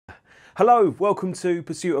Hello, welcome to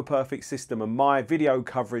Pursuit of Perfect System and my video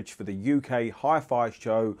coverage for the UK Hi-Fi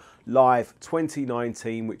show Live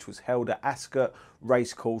 2019, which was held at Ascot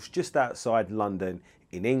Racecourse just outside London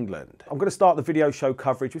in England. I'm going to start the video show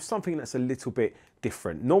coverage with something that's a little bit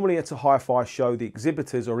different. Normally at a hi-fi show, the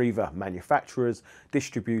exhibitors are either manufacturers,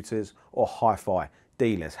 distributors or hi-fi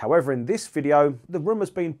dealers. However, in this video, the room has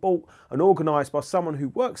been bought and organised by someone who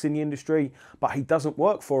works in the industry, but he doesn't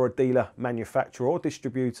work for a dealer, manufacturer or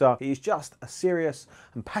distributor. He is just a serious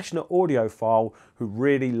and passionate audiophile who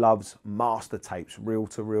really loves master tapes,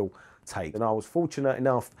 reel-to-reel tape. And I was fortunate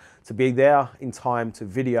enough to be there in time to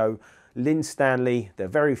video Lyn Stanley, their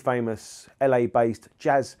very famous LA-based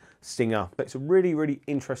jazz singer. It's a really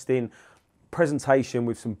interesting presentation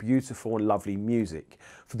with some beautiful and lovely music.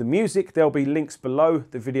 For the music, there'll be links below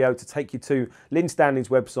the video to take you to Lyn Stanley's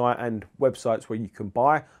website and websites where you can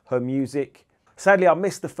buy her music. Sadly, I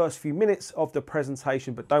missed the first few minutes of the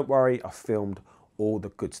presentation, but don't worry, I filmed all the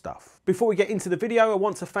good stuff. Before we get into the video, I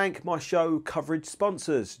want to thank my show coverage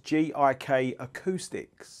sponsors, GIK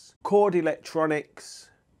Acoustics, Chord Electronics,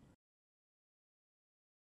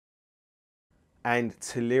 and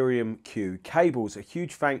Tellurium Q Cables. A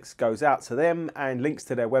huge thanks goes out to them, and links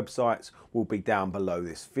to their websites will be down below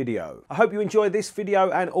this video. I hope you enjoyed this video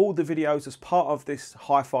and all the videos as part of this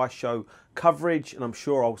hi-fi show coverage, and I'm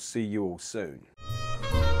sure I'll see you all soon.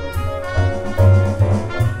 Most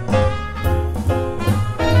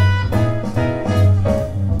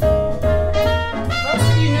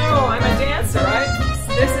of you know I'm a dancer, right?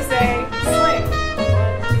 This is a sling.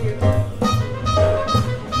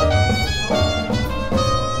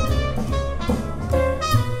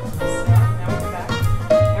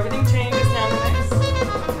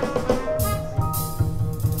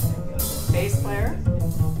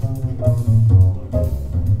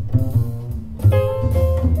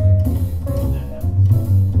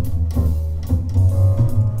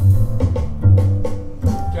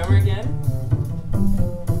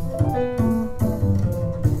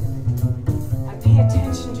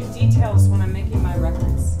 When I'm making my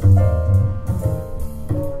records.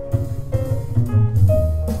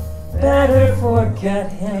 Better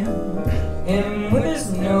forget him with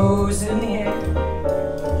his nose in the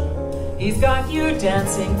air. He's got you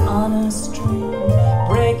dancing on a string.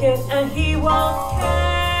 Break it and he won't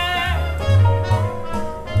care.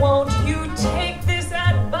 Won't you take this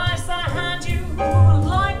advice I hand you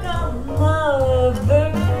like a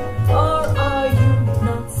mother? Or are you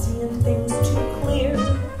not seeing things too clear?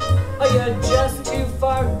 Are you just too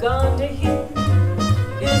far gone to hear?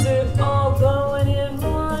 Is it all going in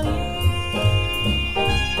one ear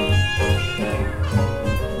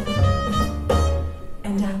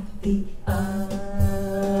and out the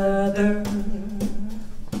other?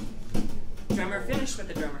 Drummer, finish with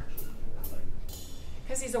the drummer.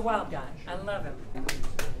 Because he's a wild guy. I love him.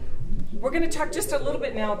 We're going to talk just a little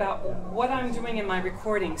bit now about what I'm doing in my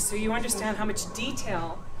recordings so you understand how much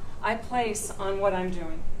detail I place on what I'm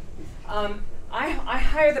doing. I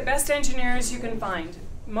hire the best engineers you can find.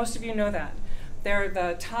 Most of you know that. They're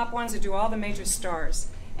the top ones that do all the major stars.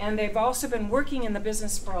 And they've also been working in the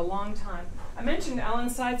business for a long time. I mentioned Alan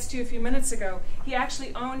Sides to you a few minutes ago. He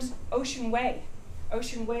actually owned Ocean Way.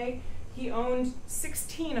 Ocean Way, he owned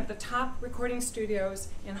 16 of the top recording studios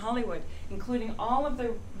in Hollywood, including all of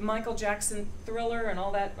the Michael Jackson Thriller and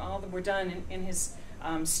all that were done in his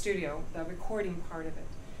studio, the recording part of it.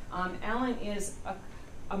 Alan is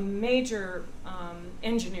a major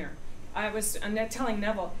engineer. I was telling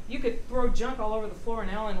Neville, you could throw junk all over the floor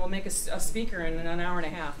and Alan will make a speaker in an hour and a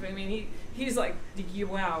half. I mean, he's like,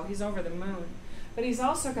 wow, he's over the moon. But he's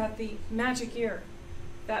also got the magic ear.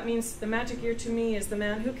 That means the magic ear to me is the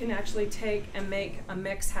man who can actually take and make a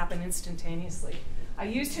mix happen instantaneously. I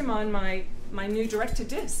used him on my new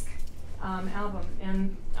direct-to-disc album,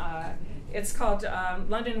 and it's called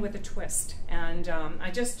London with a Twist, and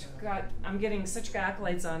I'm getting such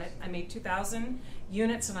accolades on it. I made 2,000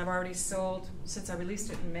 units, and I've already sold, since I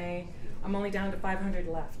released it in May, I'm only down to 500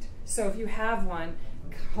 left. So if you have one,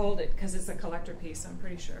 hold it, because it's a collector piece, I'm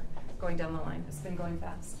pretty sure, going down the line. It's been going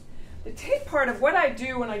fast. The tape part of what I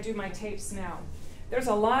do when I do my tapes now, there's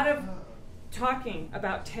a lot of talking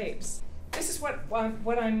about tapes. This is what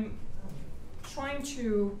I'm trying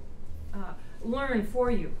to learn for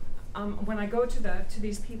you. When I go to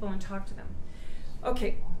these people and talk to them.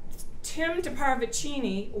 Okay, Tim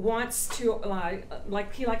DeParvicini wants to,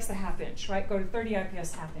 he likes the half inch, right? Go to 30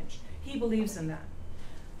 IPS half inch. He believes in that.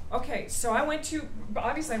 Okay, so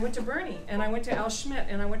obviously I went to Bernie, and I went to Al Schmidt,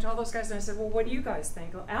 and I went to all those guys, and I said, well, what do you guys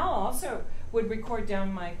think? Well, Al also would record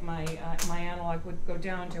down my analog, would go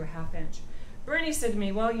down to a half inch. Bernie said to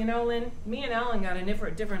me, well, you know, Lyn, me and Alan got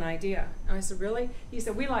a different idea. And I said, really? He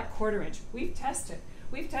said, we like 1/4 inch. We've tested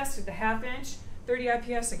the 1/2 inch, 30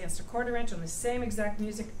 IPS against a 1/4 inch on the same exact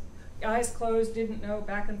music. Eyes closed, didn't know,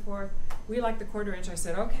 back and forth. We like the 1/4 inch. I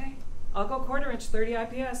said, okay, I'll go 1/4 inch, 30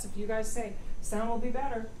 IPS if you guys say sound will be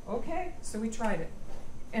better. Okay, so we tried it.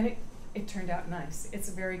 And it turned out nice. It's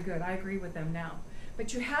very good. I agree with them now.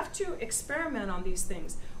 But you have to experiment on these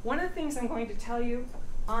things. One of the things I'm going to tell you,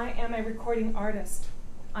 I am a recording artist.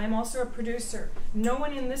 I'm also a producer. No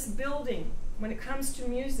one in this building, when it comes to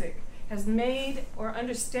music, has made or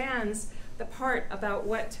understands the part about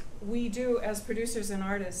what we do as producers and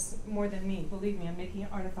artists more than me. Believe me, I'm making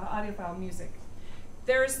audiophile music.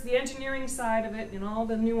 There's the engineering side of it and all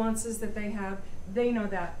the nuances that they have. They know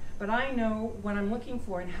that. But I know what I'm looking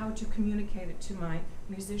for and how to communicate it to my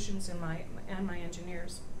musicians and my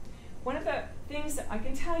engineers. One of the things that I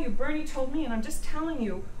can tell you, Bernie told me, and I'm just telling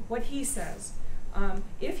you what he says.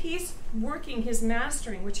 If he's working his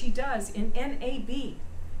mastering, which he does in NAB,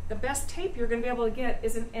 the best tape you're going to be able to get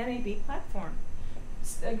is an NAB platform.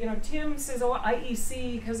 You know, Tim says, oh,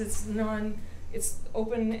 IEC, because it's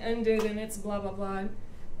open-ended and it's blah, blah, blah.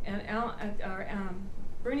 And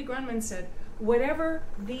Bernie Grunman said, whatever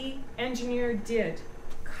the engineer did,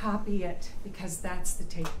 copy it, because that's the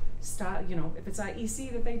tape style. You know, if it's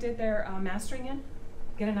IEC that they did their mastering in,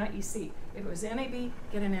 get an IEC. If it was NAB,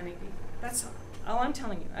 get an NAB. That's all I'm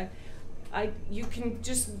telling you. You can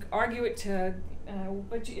just argue it to,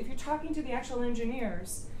 but if you're talking to the actual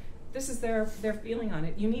engineers, this is their feeling on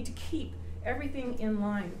it. You need to keep everything in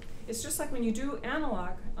line. It's just like when you do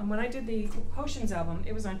analog. When I did the Potions album,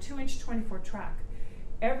 it was on 2-inch 24-track.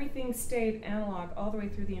 Everything stayed analog all the way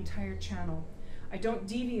through the entire channel. I don't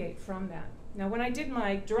deviate from that. Now, when I did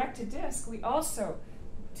my direct-to-disc, we also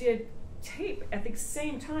did tape at the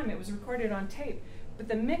same time. It was recorded on tape, but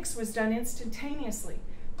the mix was done instantaneously.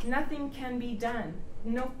 Nothing can be done.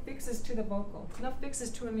 No fixes to the vocal, no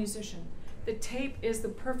fixes to a musician. The tape is the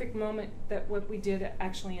perfect moment that what we did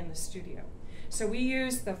actually in the studio. So we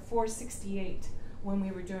used the 468 when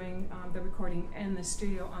we were doing the recording in the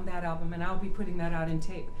studio on that album, and I'll be putting that out in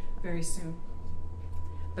tape very soon.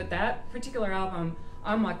 But that particular album,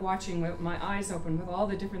 I'm like watching with my eyes open with all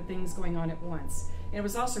the different things going on at once. And it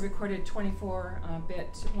was also recorded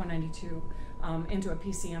 24-bit 192 into a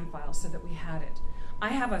PCM file so that we had it. I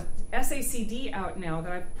have a SACD out now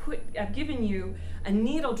that I've given you a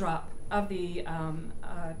needle drop of the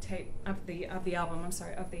tape of the album. I'm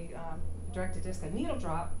sorry, of the direct-to-disc, a needle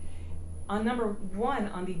drop on number 1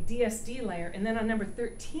 on the DSD layer, and then on number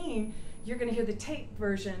 13 you're going to hear the tape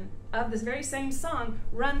version of this very same song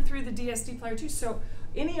run through the DSD player too. So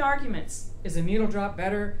any arguments, is a needle drop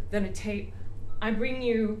better than a tape? I bring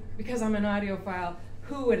you, because I'm an audiophile,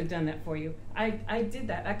 who would have done that for you? I did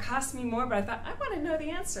that. It cost me more, but I thought, I want to know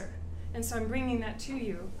the answer. And so I'm bringing that to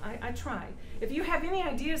you. I try. If you have any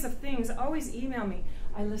ideas of things, always email me.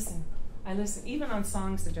 I listen. I listen. Even on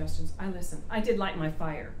song suggestions, I listen. I did Light My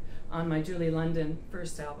Fire on my Julie London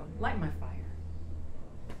first album. Light My Fire.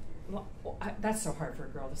 Well, that's so hard for a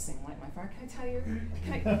girl to sing, Light My Fire. Can I tell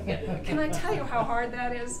you? Can I tell you how hard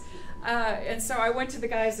that is? And so I went to the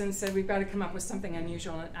guys and said, we've got to come up with something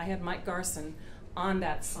unusual. And I had Mike Garson on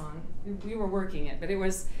that song. We were working it, but it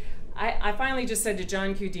was, I finally just said to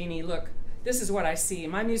John Cudini, look, this is what I see.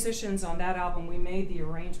 My musicians on that album, we made the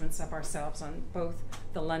arrangements up ourselves on both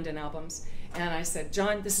the London albums. And I said,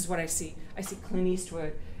 John, this is what I see. I see Clint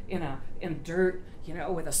Eastwood in dirt, you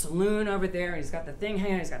know, with a saloon over there, and he's got the thing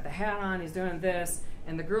hanging, he's got the hat on, he's doing this,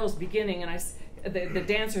 and the girl's beginning, and the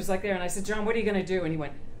dancer's like there, and I said, John, what are you going to do? And he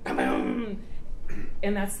went, boom.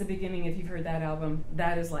 And that's the beginning. If you've heard that album,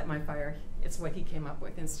 that is Light My Fire. It's what he came up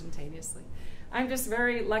with instantaneously. I'm just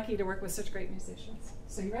very lucky to work with such great musicians.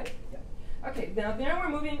 So you ready? Yeah. Okay, now we're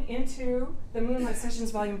moving into the Moonlight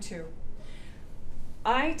Sessions Volume 2.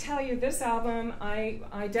 I tell you, this album,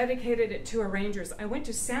 I dedicated it to arrangers. I went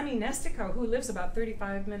to Sammy Nestico, who lives about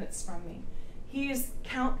 35 minutes from me. He is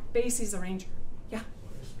Count Basie's arranger. Yeah.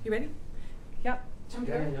 You ready? Yep.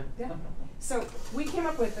 Yeah. So we came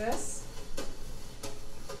up with this.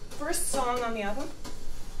 First song on the album.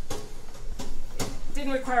 It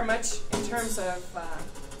didn't require much in terms of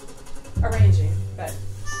arranging, but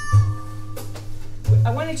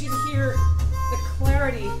I wanted you to hear the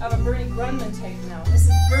clarity of a Bernie Grunman tape now. This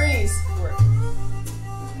is Bernie's work.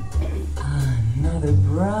 Another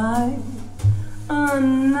bride,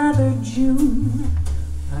 another June,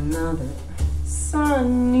 another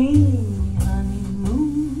sunny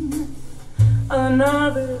honeymoon,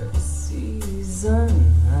 another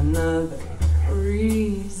season, another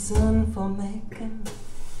reason for making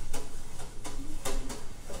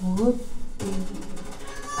whoopee.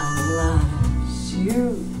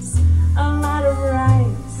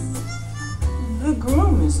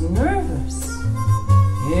 nervous.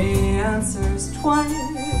 He answers twice.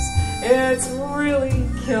 It's really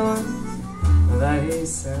killing that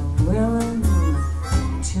he's so willing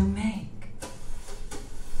to make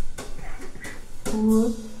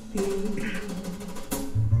whoopee.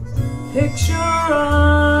 Picture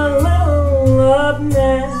a little love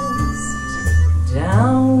nest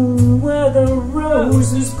down where the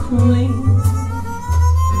roses cling.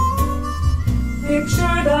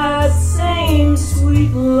 Picture that same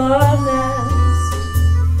sweet love nest.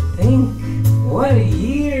 Think what a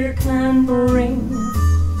year can bring.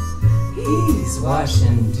 He's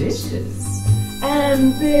washing dishes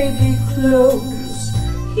and baby clothes.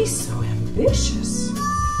 He's so ambitious.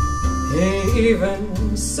 He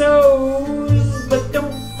even sews. But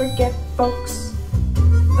don't forget, folks,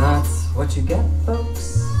 that's what you get,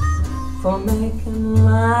 folks, for making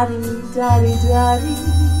la-di-da-di-da-di.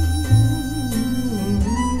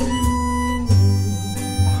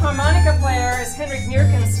 Harmonica player is Henrik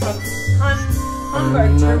Nierkens from Hamburg,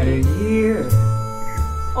 Another Germany. year,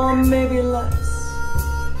 or maybe less.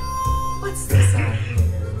 What's this I hear?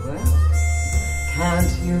 Well,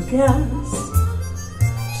 can't you guess?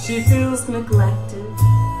 She feels neglected,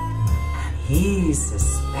 and he's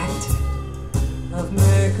suspected of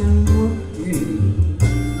making whoopee.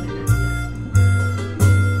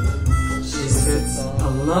 She sits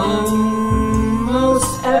alone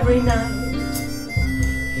most every night.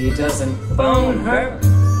 He doesn't phone her,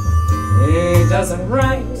 he doesn't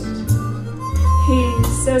write. He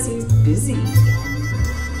says he's busy.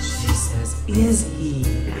 She says, is he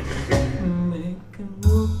making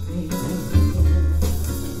whoopee?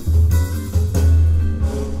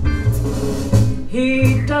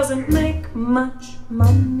 He doesn't make much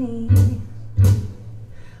money,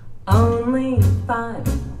 only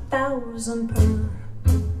 5,000 per.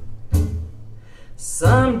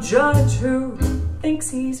 Some judge who thinks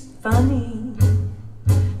he's funny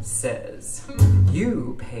says,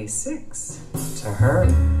 you pay 6 to her.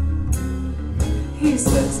 He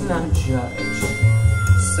says, now judge,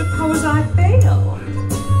 suppose I fail.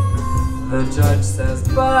 The judge says,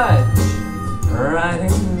 budge right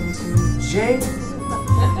into jail.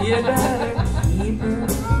 You better keep her.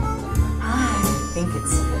 I think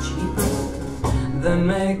it's cheaper than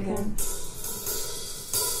making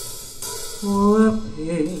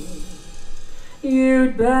whoopee.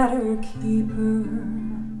 You'd better keep her.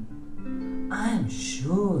 I'm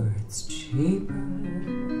sure it's cheaper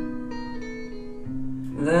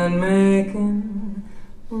than making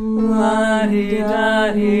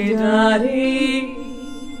la-di-da-di-da-di,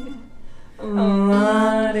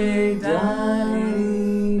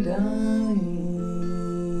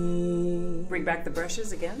 la-di-da-di-da-di. Bring back the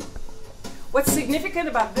brushes again. What's significant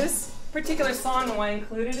about this particular song and why I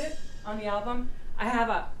included it on the album, I have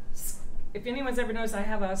a, if anyone's ever noticed, I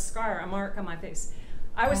have a scar, a mark on my face.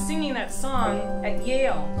 I was singing that song at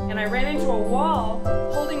Yale, and I ran into a wall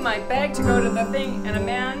holding my bag to go to the thing, and a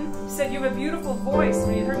man said, you have a beautiful voice.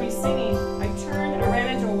 When he heard me singing, I turned and I ran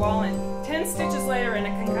into a wall, and 10 stitches later and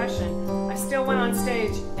a concussion, I still went on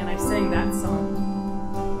stage and I sang that song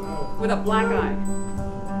with a black eye.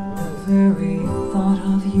 The very thought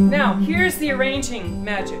of you. Now, here's the arranging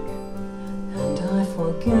magic. And I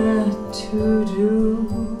forget to do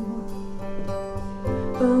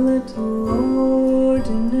the little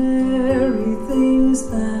ordinary things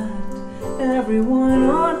that everyone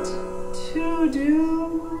ought to do.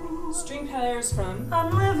 String players from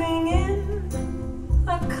I'm living in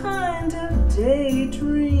a kind of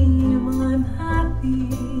daydream. I'm happy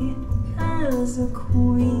as a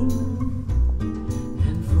queen,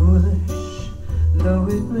 and foolish though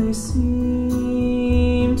it may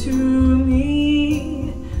seem to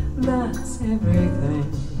me, that's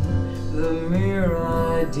everything. The mere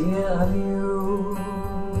idea of you,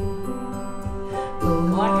 the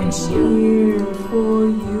one here for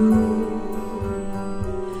you.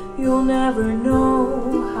 You'll never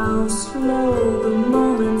know how slow the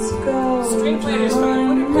moments go. string players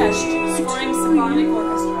from Budapest Scoring Symphonic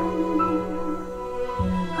Orchestra.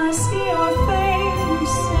 I see your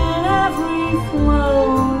face in every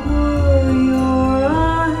flower, your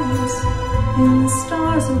eyes in the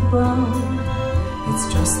stars above. It's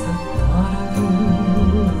just the thought of you,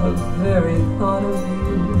 the very thought of you,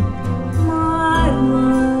 my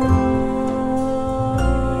love.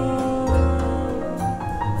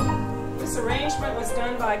 This arrangement was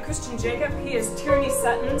done by Christian Jacob. He is Tierney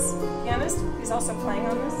Sutton's pianist. He's also playing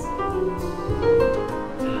on this.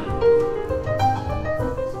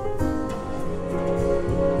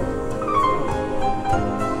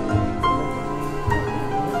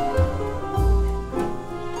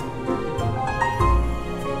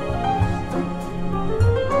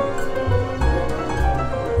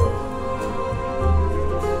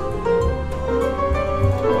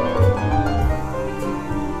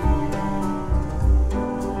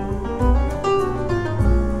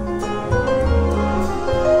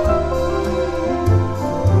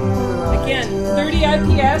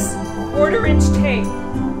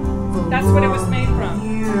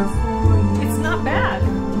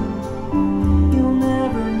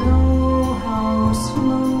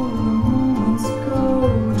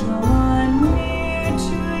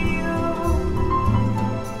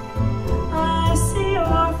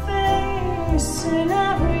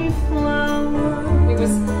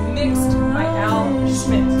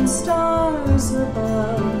 Schmidt. Stars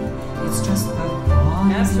above, it's just the thought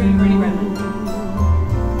Mastering Bernie Brennan.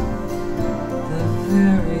 The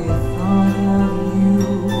very thought of you.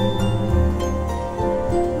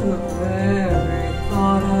 The very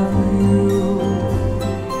thought of you.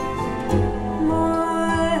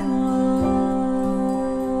 My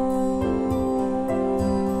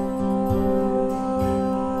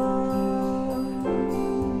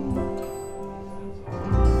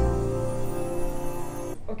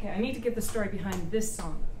Okay, I need to give the story behind this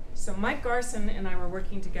song. So Mike Garson and I were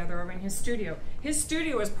working together over in his studio. His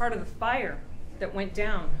studio was part of the fire that went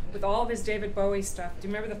down with all of his David Bowie stuff. Do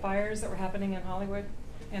you remember the fires that were happening in Hollywood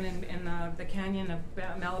and in the canyon of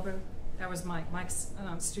Malibu? That was Mike. Mike's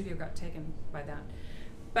studio got taken by that.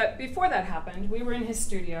 But before that happened, we were in his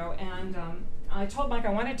studio, and I told Mike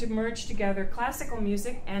I wanted to merge together classical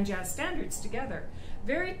music and jazz standards together.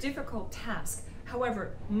 Very difficult task.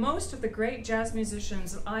 However, most of the great jazz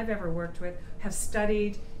musicians that I've ever worked with have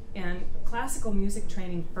studied in classical music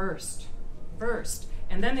training first,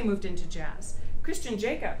 and then they moved into jazz. Christian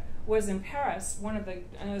Jacob was in Paris,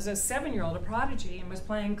 as a 7-year-old, a prodigy, and was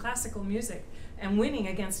playing classical music and winning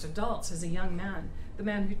against adults as a young man, the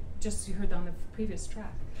man who you heard on the previous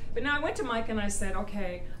track. But now I went to Mike and I said,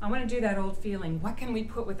 okay, I want to do that old feeling. What can we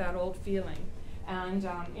put with that old feeling? And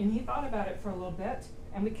he thought about it for a little bit,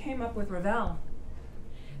 and we came up with Ravel.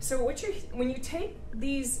 So when you take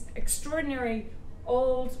these extraordinary,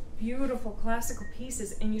 old, beautiful classical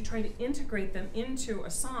pieces and you try to integrate them into a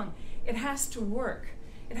song, it has to work.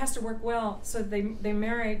 It has to work well so their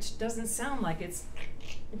marriage doesn't sound like it's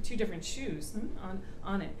two different shoes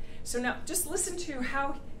on it. So now just listen to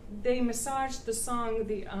how they massage the song,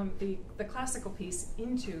 the classical piece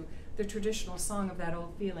into the traditional song of that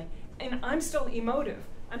old feeling. And I'm still emotive.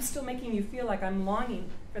 I'm still making you feel like I'm longing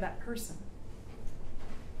for that person.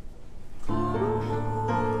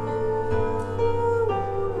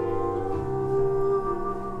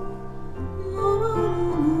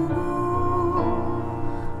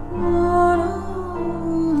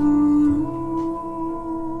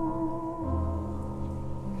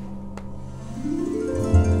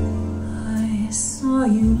 I saw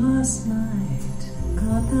you last night,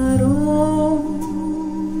 got that old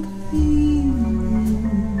feeling.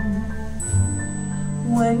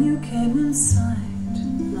 When you came inside,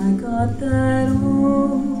 I got that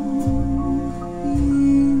old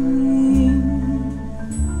feeling.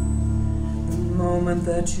 The moment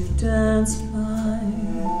that you danced by,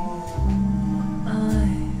 I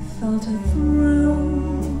felt a thrill.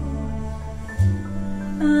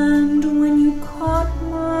 And when you caught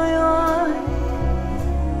my eye,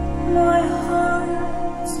 my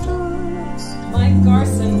heart stood still. Mike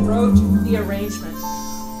Garson wrote the arrangement.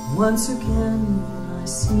 Once again, I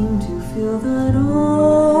seem to feel that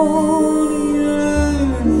old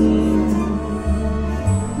yearning,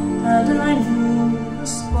 and I knew the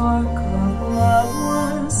spark of love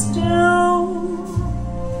was still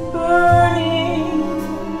burning.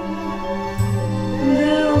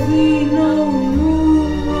 There'll be no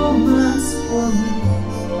new romance for me.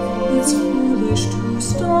 It's foolish to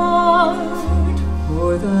start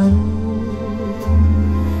for that old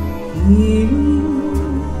feeling.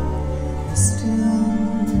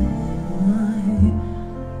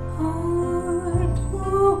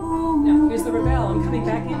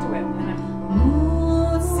 Back into it, and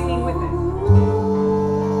I'm singing with it.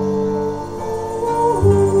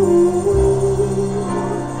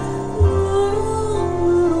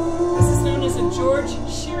 This is known as a George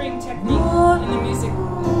shearing technique in the music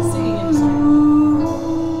singing industry.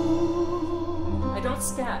 I don't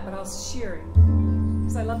scat, but I'll shear it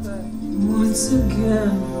because I love the. Once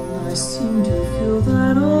again, I seem to feel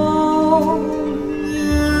that old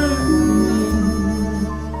yearning,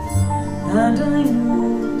 and I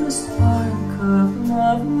knew the spark of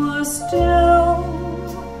love was still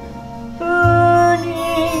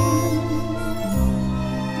burning.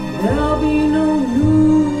 There'll be no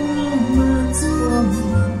new romance for me.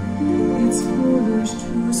 It's foolish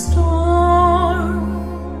to start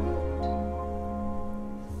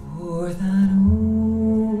for that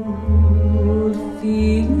old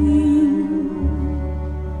feeling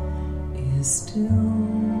is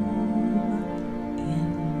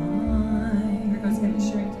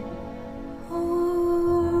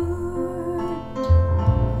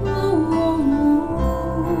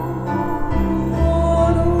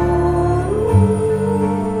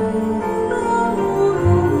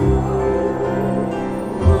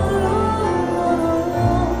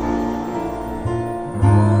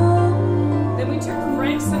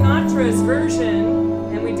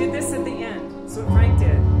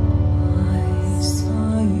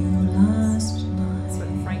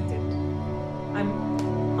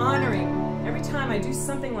I do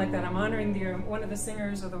something like that, I'm honoring one of the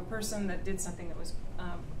singers or the person that did something that was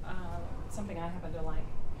something I happen to like.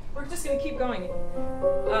 We're just going to keep going.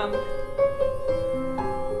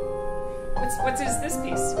 What is this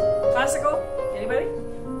piece? Classical? Anybody?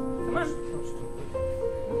 Come on.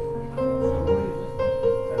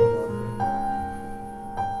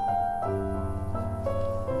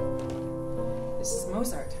 This is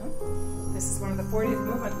Mozart, huh? This is one of the 40th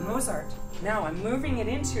movement Mozart. Now I'm moving it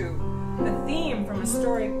into the theme from a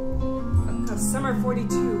story called Summer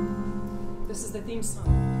 42. This is the theme song.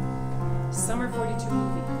 Summer 42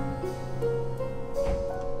 movie.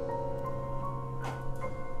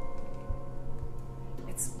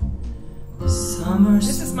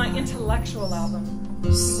 This is my intellectual album.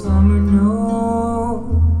 Summer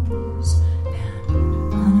knows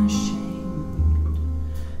and unashamed,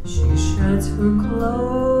 she sheds her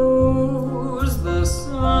clothes. The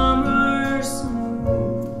summer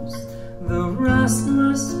smooths the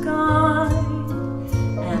restless sky,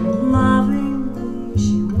 and lovingly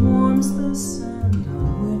she warms the sand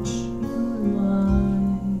on which you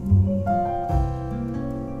lie.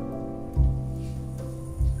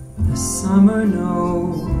 The summer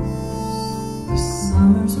knows.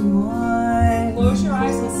 Summer's wide. Close your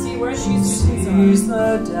eyes and see where she sees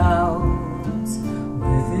the doubts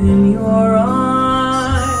within your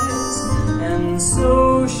eyes, and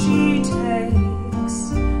so she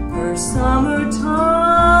takes her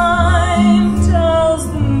summertime, tells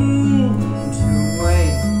the moon to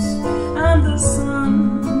wait and the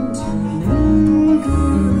sun to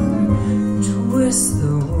linger, twist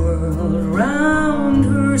the world round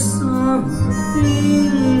her summer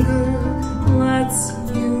finger, lets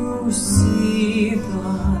you see the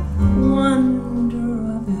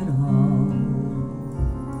wonder of it all.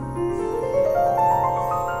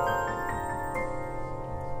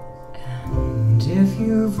 And if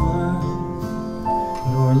you've learned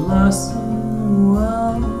your lesson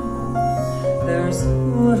well, there's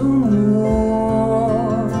little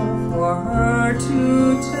more for her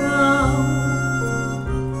to tell.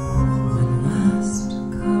 When last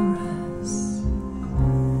caress,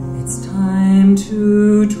 it's time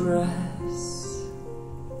to dress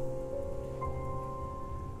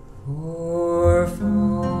for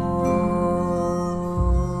fall.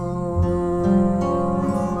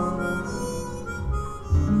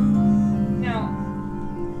 Now,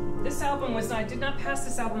 this album was, I did not pass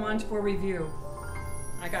this album on for review.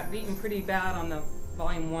 I got beaten pretty bad on the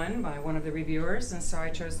volume 1 by one of the reviewers, and so I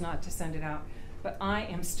chose not to send it out. But I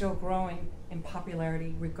am still growing in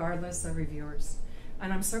popularity regardless of reviewers.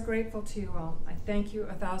 And I'm so grateful to you all. I thank you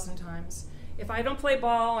 1,000 times. If I don't play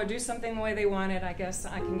ball or do something the way they want it, I guess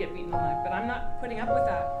I can get beaten alive. But I'm not putting up with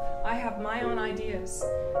that. I have my own ideas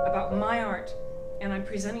about my art, and I'm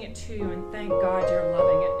presenting it to you, and thank God you're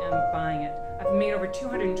loving it and buying it. I've made over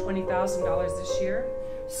 $220,000 this year,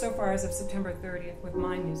 so far as of September 30th, with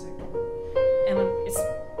my music. And it's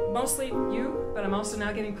mostly you, but I'm also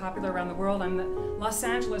now getting popular around the world. I'm the Los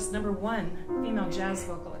Angeles #1 female jazz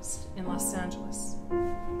vocalist in Los Angeles.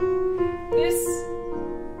 This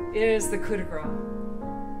is the coup de grace.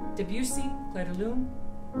 Debussy, Clair de Lune,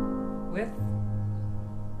 with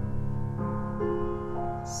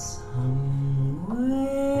Somewhere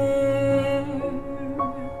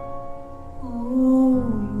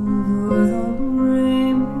over the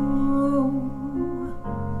rainbow,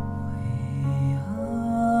 way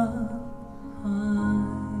up high,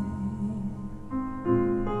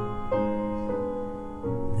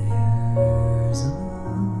 there's a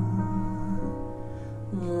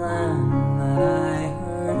land that I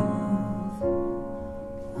heard of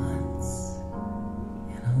once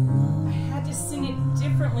in a love. I had to sing it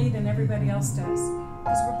differently than everybody else does,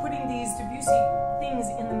 because we're putting these Debussy things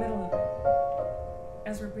in the middle of it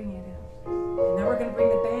as we're bringing it in. And now we're going to bring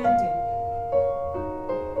the band in.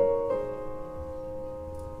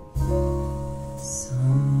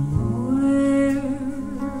 Somewhere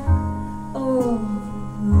over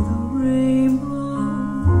the rainbow,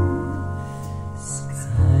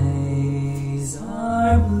 skies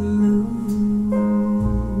are blue,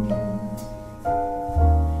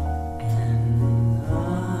 and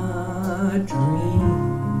the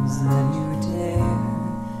dreams that you dare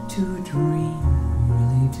to dream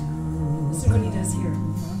really do. Listen to what he does here.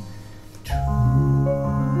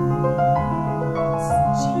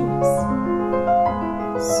 Genius.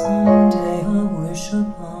 Someday I'll wish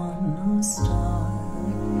upon a star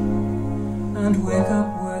and wake up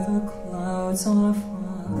where the clouds are far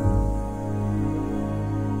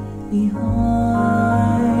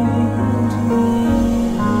behind me,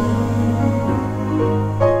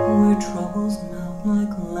 where troubles melt like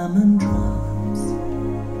lemon drops.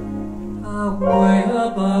 I'll way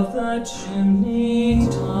above the chimney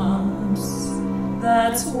tops.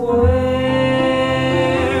 That's where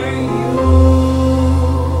you'll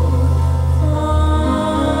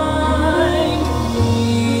find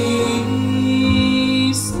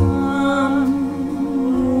me somewhere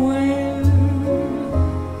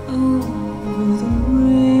over the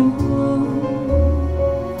rainbow.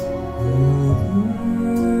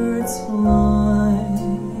 Birds fly.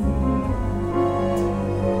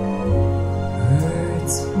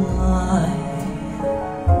 Birds fly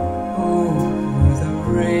over the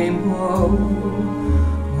rainbow.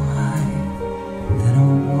 Why, then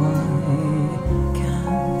oh why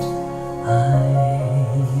can't I?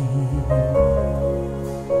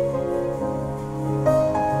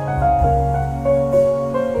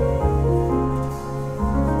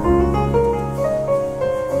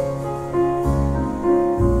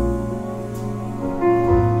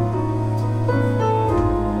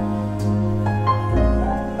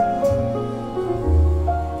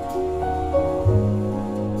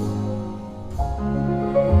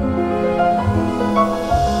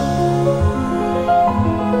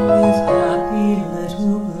 If happy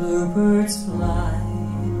little bluebirds fly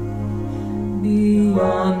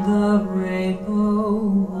beyond the rainbow,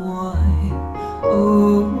 why,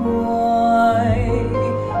 oh why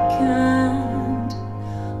can't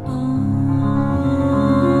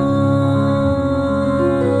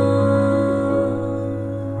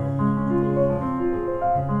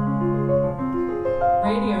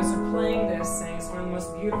Radios are playing this, saying it's one of the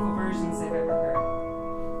most beautiful versions they've ever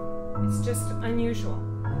heard. It's just unusual.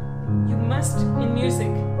 You must, in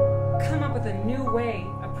music, come up with a new way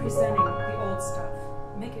of presenting the old stuff.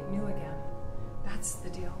 Make it new again. That's the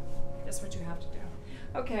deal. That's what you have to do.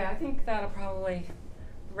 Okay, I think that'll probably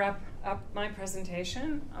wrap up my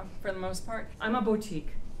presentation for the most part. I'm a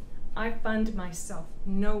boutique. I fund myself.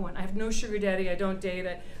 No one. I have no sugar daddy. I don't date.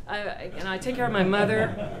 And I take care of my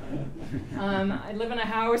mother. I live in a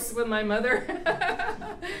house with my mother.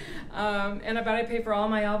 And I pay for all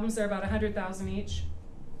my albums. They're about $100,000 each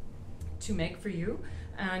to make for you.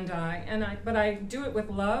 But I do it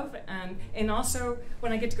with love, and also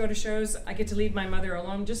when I get to go to shows, I get to leave my mother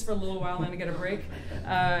alone just for a little while and I get a break,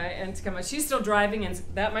 and to come out. She's still driving and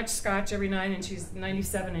that much scotch every night, and she's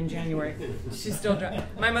 97 in January. She's still driving.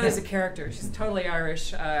 My mother's a character. She's totally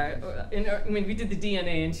Irish. We did the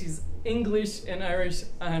DNA, and she's English and Irish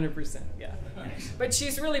 100%. Yeah, but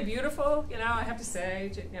she's really beautiful. You know, I have to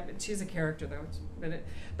say. Yeah, but she's a character though.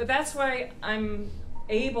 But that's why I'm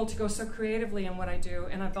able to go so creatively in what I do,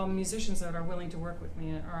 and all the musicians that are willing to work with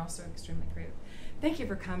me are also extremely creative. Thank you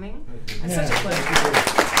for coming. It's such a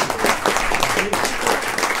pleasure.